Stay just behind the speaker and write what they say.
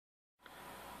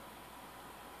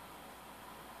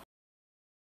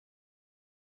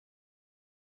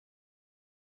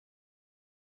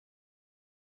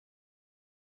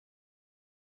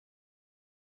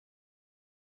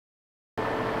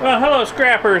Well, hello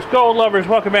scrappers, gold lovers,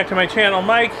 welcome back to my channel.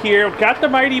 Mike here. Got the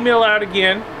Mighty Mill out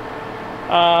again.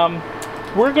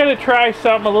 We're going to try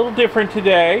something a little different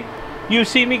today. You've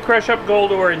seen me crush up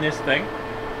gold ore in this thing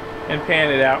and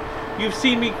pan it out. You've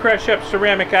seen me crush up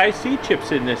ceramic IC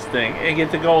chips in this thing and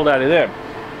get the gold out of them.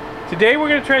 Today we're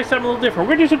going to try something a little different.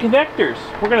 We're going to do some connectors.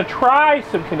 We're going to try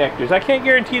some connectors. I can't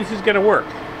guarantee this is going to work.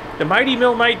 The Mighty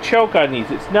Mill might choke on these.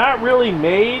 It's not really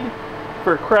made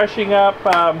for crushing up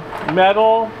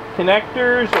metal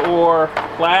connectors or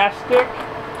plastic,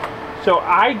 so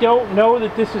I don't know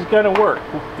that this is going to work.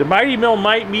 The Mighty Mill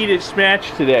might meet its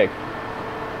match today,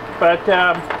 but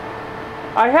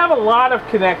I have a lot of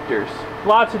connectors,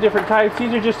 lots of different types.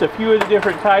 These are just a few of the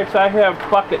different types. I have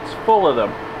buckets full of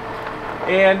them,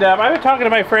 and I've been talking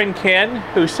to my friend Ken,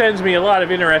 who sends me a lot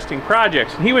of interesting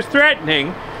projects, and he was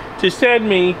threatening to send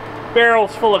me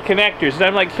barrels full of connectors, and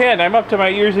I'm like, Ken, I'm up to my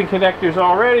ears in connectors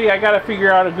already. I got to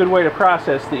figure out a good way to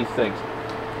process these things.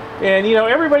 And you know,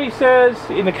 everybody says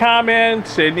in the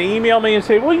comments and they email me and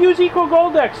say, well, use Eco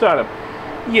Goldex on them.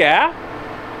 Yeah,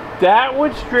 that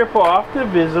would strip off the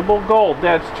visible gold.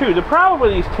 That's true. The problem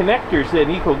with these connectors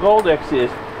in Eco Goldex is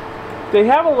they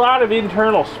have a lot of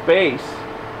internal space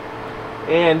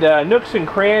and nooks and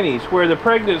crannies where the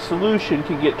pregnant solution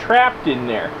can get trapped in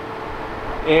there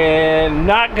and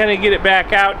not going to get it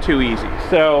back out too easy.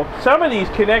 So some of these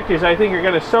connectors I think are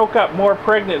going to soak up more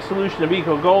pregnant solution of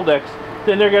Eco Goldex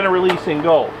than they're going to release in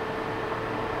gold.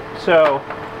 So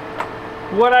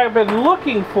what I've been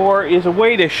looking for is a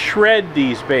way to shred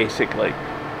these, basically.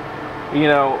 You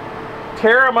know,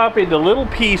 tear them up into little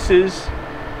pieces.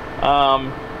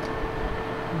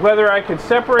 Whether I can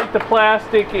separate the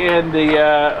plastic and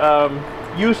the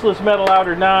useless metal out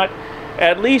or not,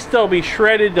 at least they'll be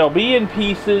shredded, they'll be in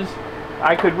pieces.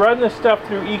 I could run this stuff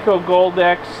through Eco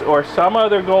Goldex or some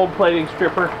other gold plating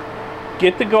stripper,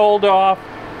 get the gold off,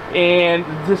 and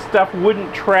this stuff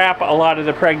wouldn't trap a lot of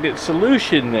the pregnant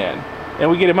solution then, and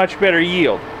we get a much better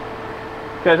yield.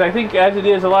 Because I think as it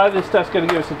is, a lot of this stuff's going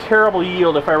to give us a terrible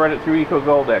yield if I run it through Eco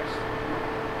Goldex.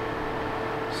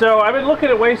 So I've been looking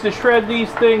at ways to shred these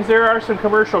things. There are some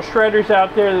commercial shredders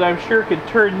out there that I'm sure could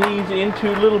turn these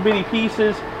into little bitty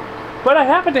pieces. But I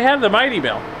happen to have the Mighty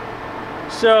Mill.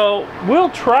 So we'll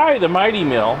try the Mighty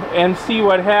Mill and see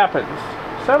what happens.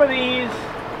 Some of these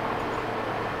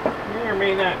may or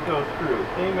may not go through.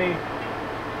 They may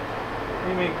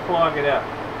clog it up.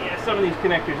 Yeah, some of these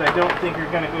connectors I don't think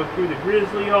are going to go through the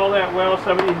grizzly all that well.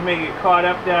 Some of these may get caught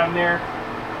up down there.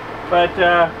 But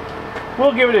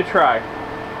we'll give it a try.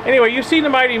 Anyway, you've seen the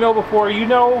Mighty Mill before. You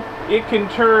know it can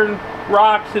turn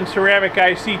rocks and ceramic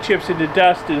IC chips into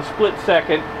dust in a split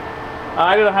second.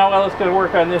 I don't know how well it's going to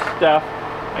work on this stuff.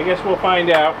 I guess we'll find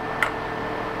out.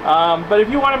 But if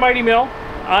you want a Mighty Mill,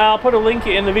 I'll put a link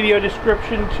in the video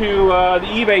description to the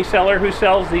eBay seller who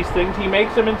sells these things. He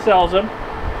makes them and sells them.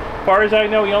 As far as I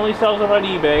know, he only sells them on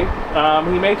eBay.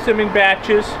 He makes them in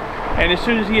batches, and as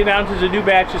soon as he announces a new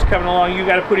batch is coming along, you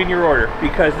got to put in your order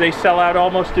because they sell out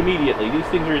almost immediately. These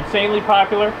things are insanely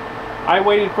popular. I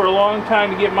waited for a long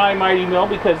time to get my Mighty Mill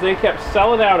because they kept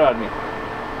selling out on me.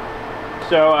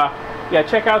 So, yeah,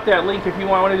 check out that link if you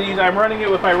want one of these. I'm running it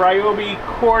with my Ryobi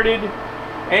corded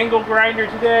angle grinder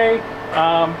today.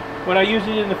 When I use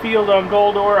it in the field on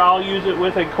gold ore, I'll use it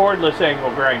with a cordless angle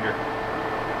grinder.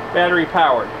 Battery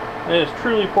powered. And it is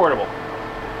truly portable.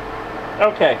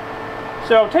 Okay,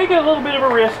 so taking a little bit of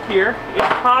a risk here. It's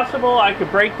possible I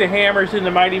could break the hammers in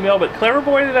the Mighty Mill, but clever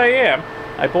boy that I am,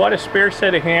 I bought a spare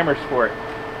set of hammers for it.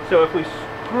 So if we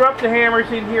screw up the hammers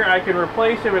in here, I can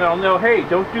replace them and I'll know, hey,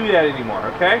 don't do that anymore,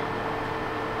 okay?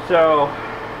 So,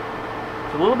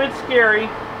 it's a little bit scary,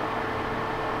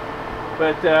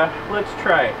 but let's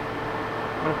try it.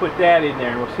 I'm going to put that in there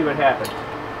and we'll see what happens.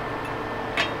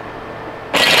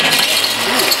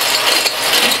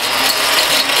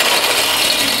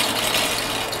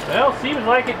 Ooh. Well, seems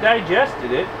like it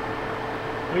digested it.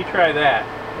 Let me try that.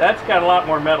 That's got a lot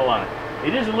more metal on it.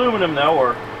 It is aluminum though,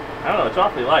 or I don't know, it's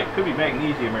awfully light. Could be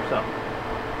magnesium or something.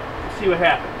 Let's see what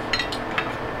happens.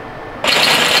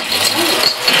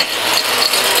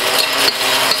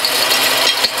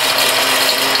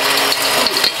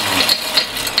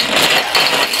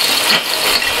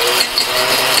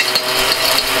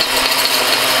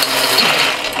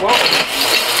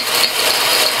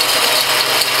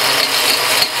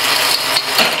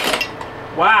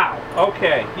 Wow,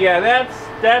 okay, yeah,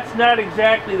 that's not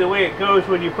exactly the way it goes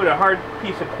when you put a hard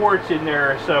piece of quartz in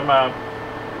there or some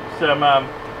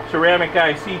ceramic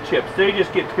IC chips. They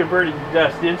just get converted to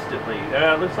dust instantly.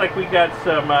 Looks like we got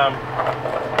some,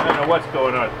 I don't know what's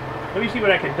going on. Let me see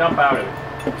what I can dump out of it.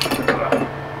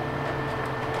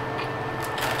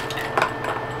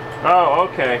 Oh,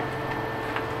 okay.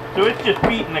 So it's just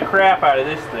beating the crap out of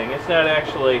this thing. It's not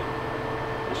actually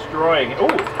destroying it. Oh,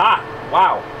 it's hot.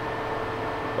 Wow.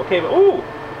 Okay, but ooh,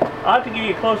 I'll have to give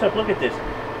you a close-up look at this.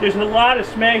 There's a lot of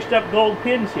smashed up gold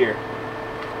pins here.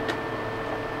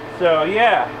 So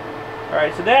yeah.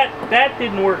 Alright, so that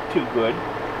didn't work too good.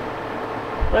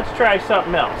 Let's try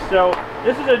something else. So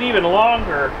this is an even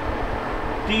longer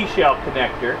D-shell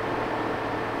connector.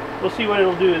 We'll see what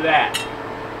it'll do to that.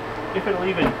 If it'll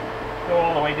even go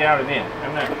all the way down and in.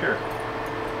 I'm not sure.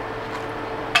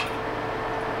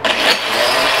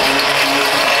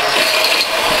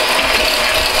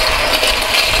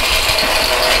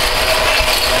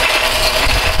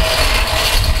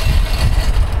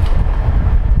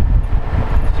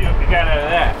 Let's see what we got out of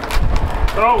that.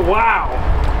 Oh, wow.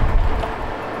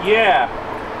 Yeah.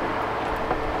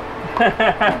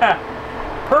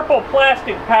 Purple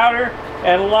plastic powder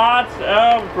and lots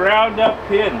of ground up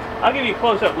pins. I'll give you a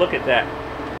close-up look at that.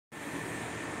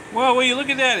 Well, when you look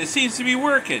at that, it seems to be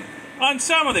working on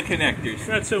some of the connectors.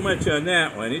 Not so much on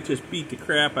that one. It just beat the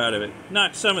crap out of it.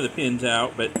 Knocked some of the pins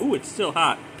out, but ooh, it's still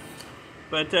hot.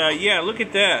 But yeah, look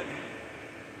at that.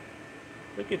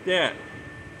 Look at that.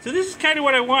 So this is kind of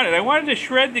what I wanted. I wanted to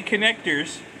shred the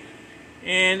connectors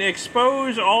and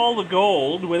expose all the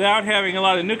gold without having a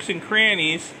lot of nooks and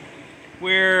crannies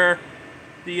where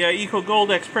the Eco Gold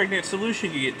X pregnant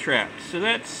solution can get trapped. So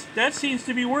that seems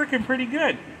to be working pretty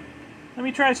good. Let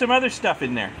me try some other stuff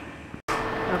in there.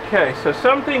 Okay, so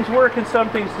some things work and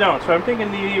some things don't. So I'm thinking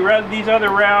these other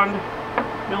round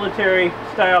military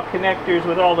style connectors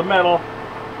with all the metal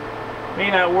may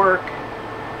not work.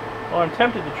 Well, I'm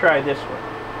tempted to try this one.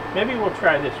 Maybe we'll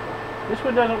try this one. This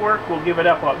one doesn't work, we'll give it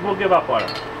up on. We'll give up on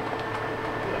it.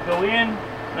 It'll go in.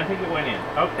 I think it went in.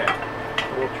 Okay. So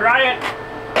we'll try it.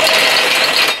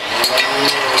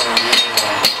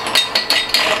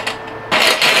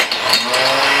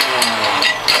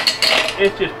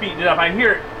 It's just beating it up. I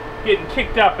hear it getting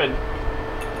kicked up and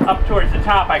up towards the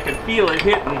top. I can feel it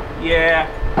hitting. Yeah.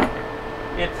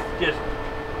 It's just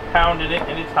pounding it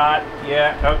and it's hot.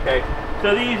 Yeah, okay.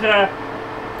 So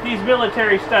these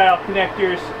military style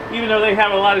connectors, even though they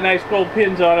have a lot of nice gold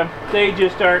pins on them, they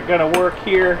just aren't going to work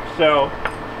here. So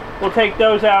we'll take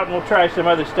those out and we'll try some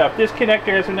other stuff. This connector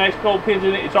has some nice gold pins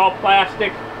in it. It's all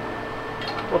plastic.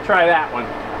 We'll try that one.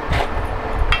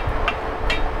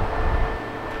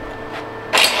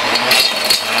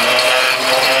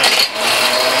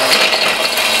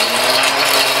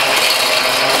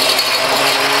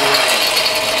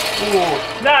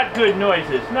 Ooh, not good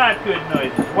noises. Not good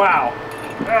noises. Wow.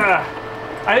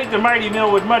 I think the Mighty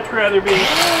Mill would much rather be. Whoops,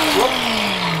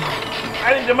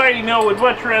 I think the Mighty Mill would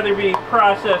much rather be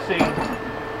processing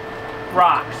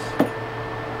rocks.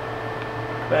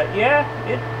 But yeah,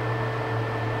 it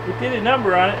did a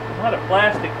number on it. A lot of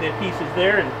plastic pieces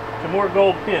there and some more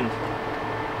gold pins.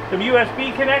 Some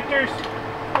USB connectors.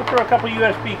 We'll throw a couple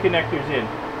USB connectors in.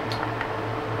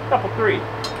 A couple, three.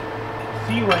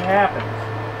 See what happens.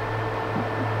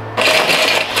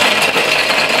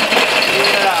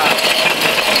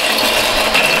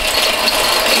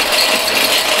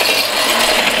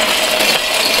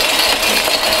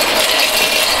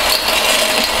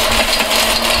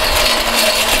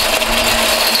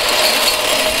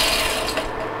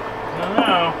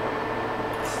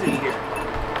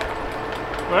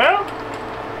 Well,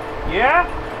 yeah,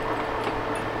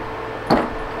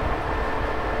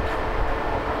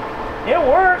 it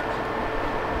worked.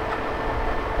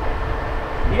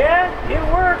 Yeah, it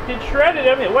worked. It shredded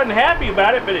them. It wasn't happy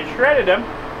about it, but it shredded them.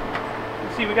 You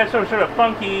see, we got some sort of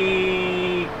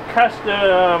funky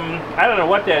custom, I don't know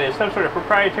what that is, some sort of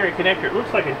proprietary connector. It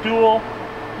looks like a dual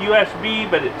USB,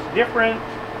 but it's different.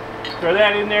 Throw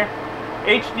that in there.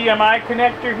 HDMI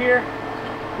connector here.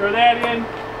 Throw that in.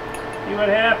 See what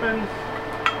happens.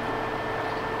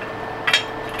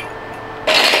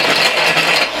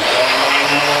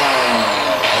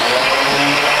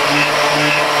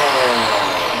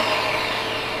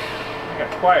 I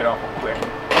got quiet awful quick.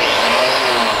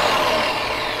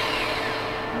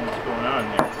 What's going on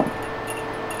there?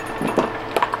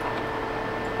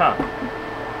 Huh.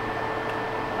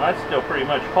 Well, that's still pretty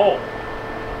much whole.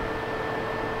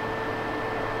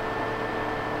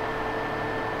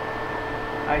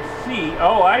 I see.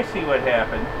 Oh, I see what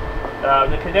happened.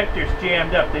 The connector's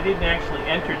jammed up. They didn't actually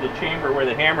enter the chamber where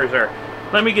the hammers are.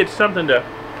 Let me get something to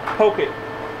poke it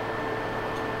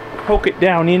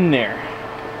down in there.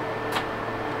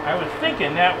 I was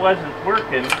thinking that wasn't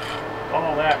working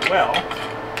all that well.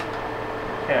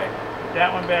 Okay, put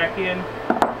that one back in.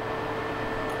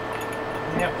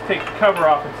 I have to take the cover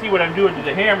off and see what I'm doing to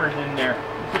the hammers in there.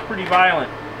 This is pretty violent.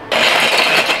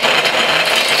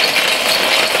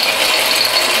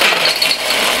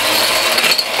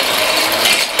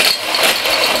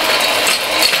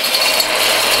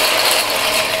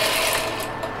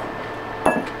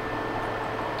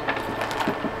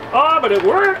 but it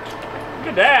worked. Look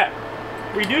at that.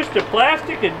 Reduced to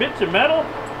plastic and bits of metal.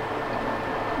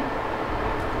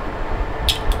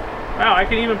 Wow, I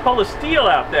can even pull the steel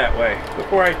out that way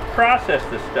before I process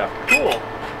this stuff. Cool.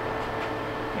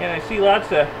 And I see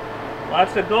lots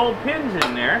of gold pins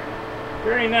in there.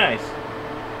 Very nice.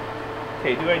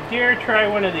 Okay, do I dare try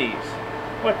one of these?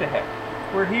 What the heck?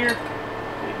 We're here.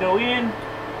 Did it go in?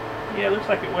 Yeah, it looks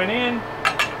like it went in.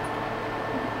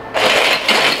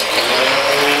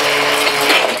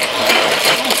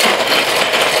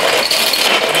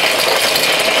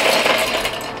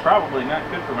 Probably not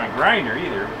good for my grinder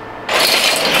either.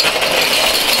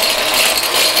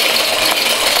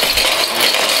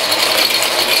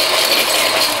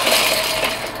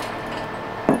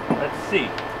 Let's see.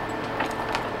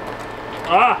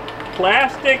 Ah,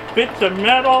 plastic, bits of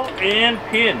metal, and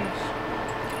pins.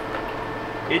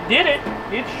 It did it.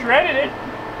 It shredded it.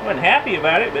 Wasn't happy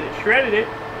about it, but it shredded it.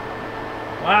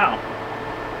 Wow.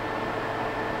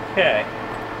 Okay.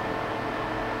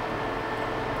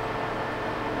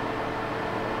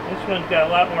 This one's got a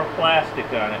lot more plastic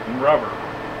on it and rubber.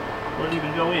 Will it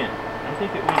even go in? I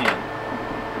think it went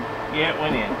in. Yeah, it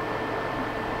went in.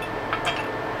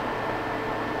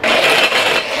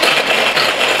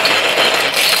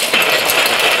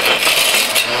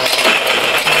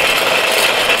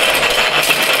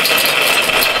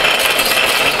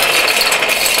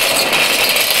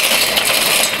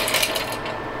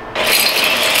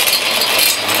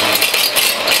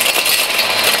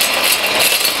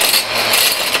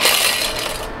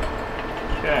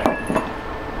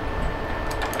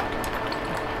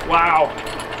 Wow.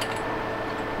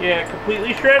 Yeah,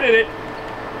 completely shredded it.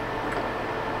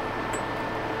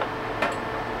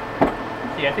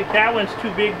 See, I think that one's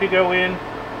too big to go in.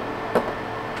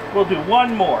 We'll do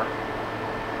one more.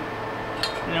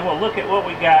 And then we'll look at what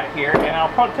we got here. And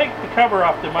I'll probably take the cover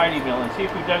off the Mighty Mill and see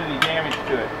if we've done any damage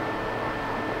to it.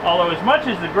 Although as much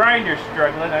as the grinder's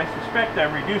struggling, I suspect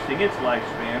I'm reducing its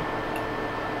lifespan.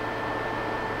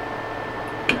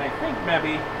 And I think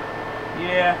maybe,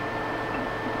 yeah,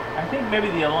 I think maybe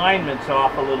the alignment's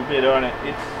off a little bit on it.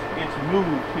 It's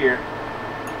moved here.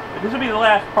 But this will be the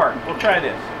last part. We'll try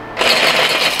this.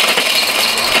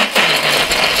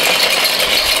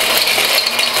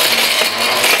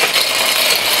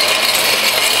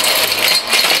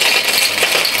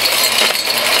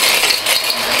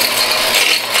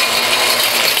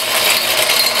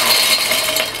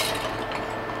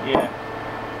 Yeah.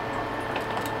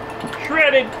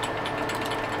 Shredded.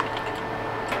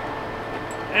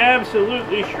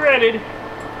 Absolutely shredded.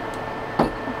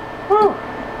 Whew.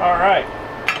 Alright.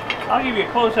 I'll give you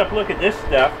a close-up look at this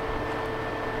stuff.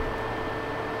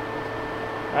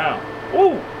 Wow.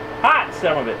 Ooh! Hot,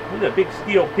 some of it. There's a big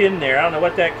steel pin there. I don't know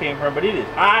what that came from, but it is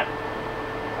hot.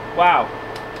 Wow.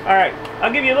 Alright.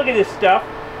 I'll give you a look at this stuff.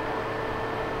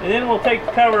 And then we'll take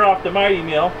the cover off the Mighty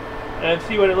Mill and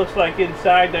see what it looks like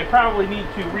inside. I probably need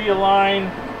to realign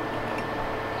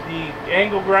the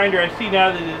angle grinder. I see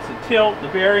now that it's a tilt. The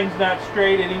bearing's not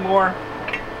straight anymore.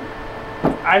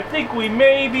 I think we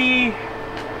may be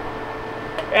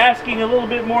asking a little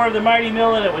bit more of the Mighty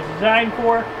Mill than it was designed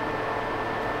for.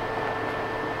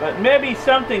 But maybe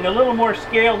something a little more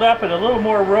scaled up and a little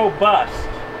more robust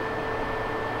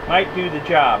might do the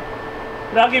job.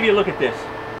 But I'll give you a look at this.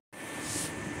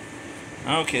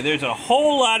 Okay, there's a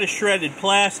whole lot of shredded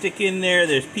plastic in there.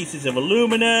 There's pieces of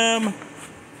aluminum.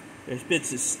 There's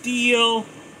bits of steel.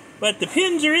 But the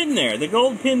pins are in there. The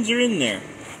gold pins are in there.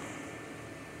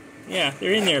 Yeah,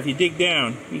 they're in there if you dig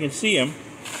down. You can see them.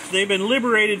 They've been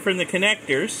liberated from the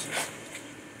connectors.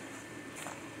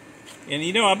 And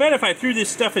you know, I bet if I threw this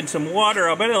stuff in some water,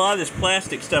 I'll bet a lot of this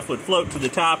plastic stuff would float to the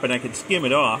top and I could skim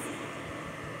it off.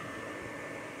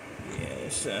 Yeah,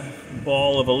 there's a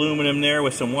ball of aluminum there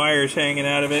with some wires hanging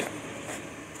out of it.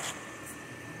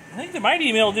 I think the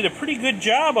Mighty Mill did a pretty good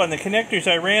job on the connectors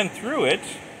I ran through it.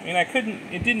 I mean,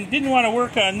 it didn't want to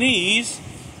work on these,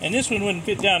 and this one wouldn't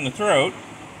fit down the throat.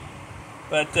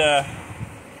 But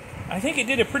I think it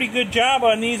did a pretty good job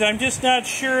on these. I'm just not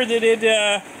sure that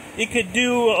it could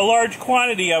do a large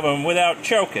quantity of them without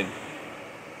choking.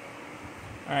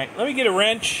 Alright, let me get a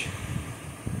wrench,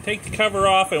 take the cover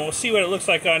off, and we'll see what it looks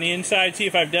like on the inside, see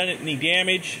if I've done it any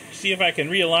damage, see if I can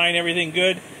realign everything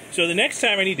good. So the next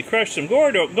time I need to crush some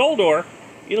gold ore,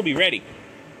 it'll be ready.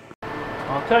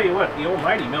 I'll tell you what, the old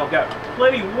Mighty Mill got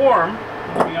plenty warm.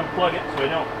 Let me unplug it so I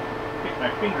don't pick my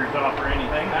fingers off or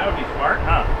anything. That would be smart,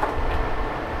 huh?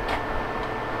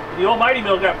 The old Mighty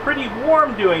Mill got pretty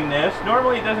warm doing this.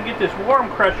 Normally it doesn't get this warm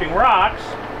crushing rocks.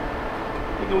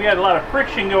 I think we had a lot of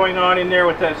friction going on in there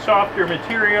with that softer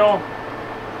material.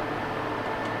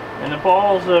 And the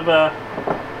balls of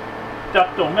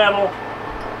ductile metal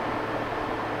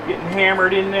getting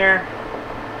hammered in there.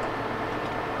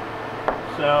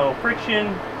 So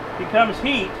friction becomes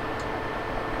heat.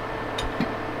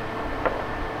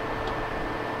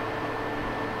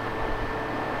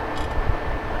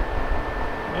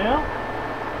 Well,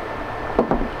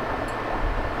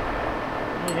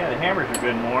 yeah, the hammers are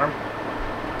good and warm.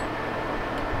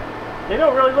 They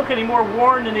don't really look any more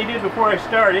worn than they did before I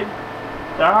started.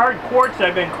 The hard quartz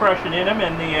I've been crushing in them,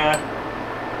 and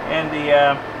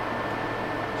the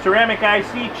ceramic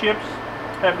IC chips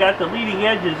have got the leading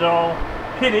edges all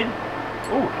pitted.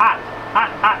 Ooh, hot, hot,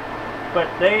 hot. But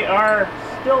they are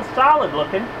still solid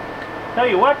looking. Tell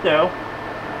you what though,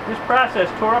 this process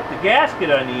tore up the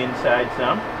gasket on the inside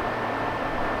some.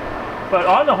 But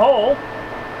on the whole,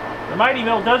 the Mighty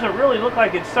Mill doesn't really look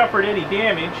like it suffered any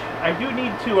damage. I do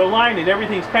need to align it.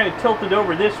 Everything's kind of tilted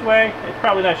over this way. It's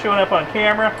probably not showing up on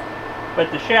camera,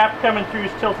 but the shaft coming through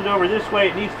is tilted over this way.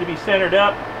 It needs to be centered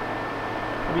up.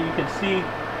 Maybe you can see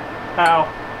how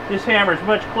this hammer is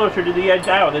much closer to the edge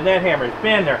out than that hammer is.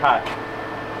 Man, they're hot.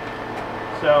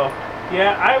 So,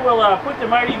 yeah, I will put the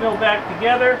Mighty Mill back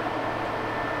together,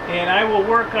 and I will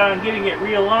work on getting it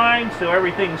realigned so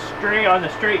everything's straight on the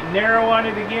straight and narrow on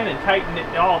it again, and tighten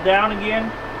it all down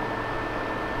again.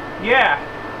 Yeah.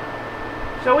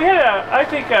 So we had I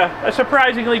think a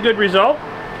surprisingly good result.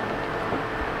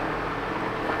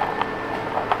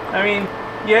 I mean,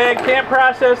 yeah, it can't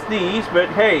process these, but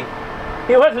hey,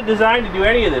 it wasn't designed to do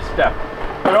any of this stuff.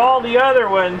 But all the other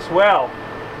ones, well,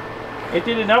 it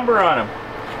did a number on them.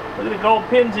 Look at the gold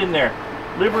pins in there,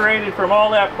 liberated from all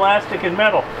that plastic and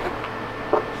metal.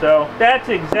 So that's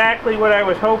exactly what I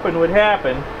was hoping would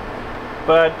happen.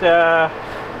 But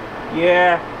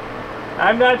yeah,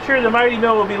 I'm not sure the Mighty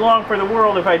Mill will be long for the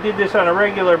world if I did this on a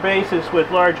regular basis with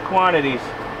large quantities.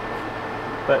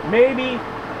 But maybe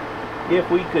if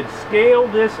we could scale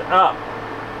this up,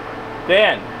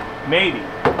 then maybe,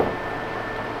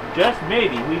 just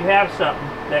maybe, we'd have something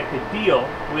that could deal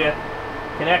with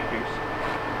connectors.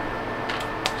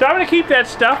 So I'm going to keep that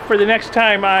stuff for the next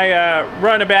time I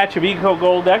run a batch of Eco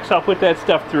Goldex. I'll put that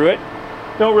stuff through it.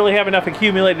 Don't really have enough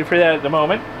accumulated for that at the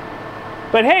moment.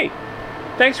 But hey,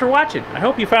 thanks for watching. I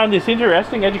hope you found this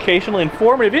interesting, educational,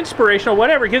 informative, inspirational,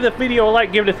 whatever. Give the video a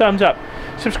like, give it a thumbs up.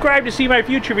 Subscribe to see my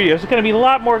future videos. There's going to be a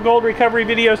lot more gold recovery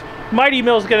videos. Mighty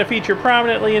Mill is going to feature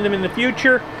prominently in them in the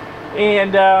future.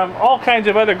 And all kinds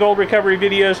of other gold recovery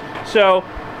videos. So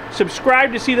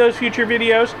subscribe to see those future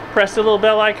videos. Press the little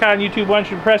bell icon YouTube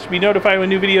wants you to press to be notified when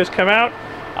new videos come out.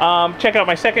 Check out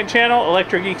my second channel,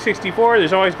 Electro Geek 64.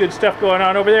 There's always good stuff going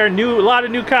on over there. A lot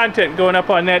of new content going up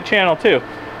on that channel too.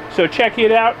 So check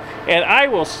it out, and I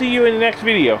will see you in the next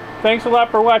video. Thanks a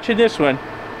lot for watching this one.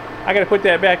 I gotta put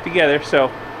that back together, so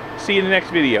see you in the next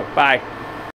video. Bye.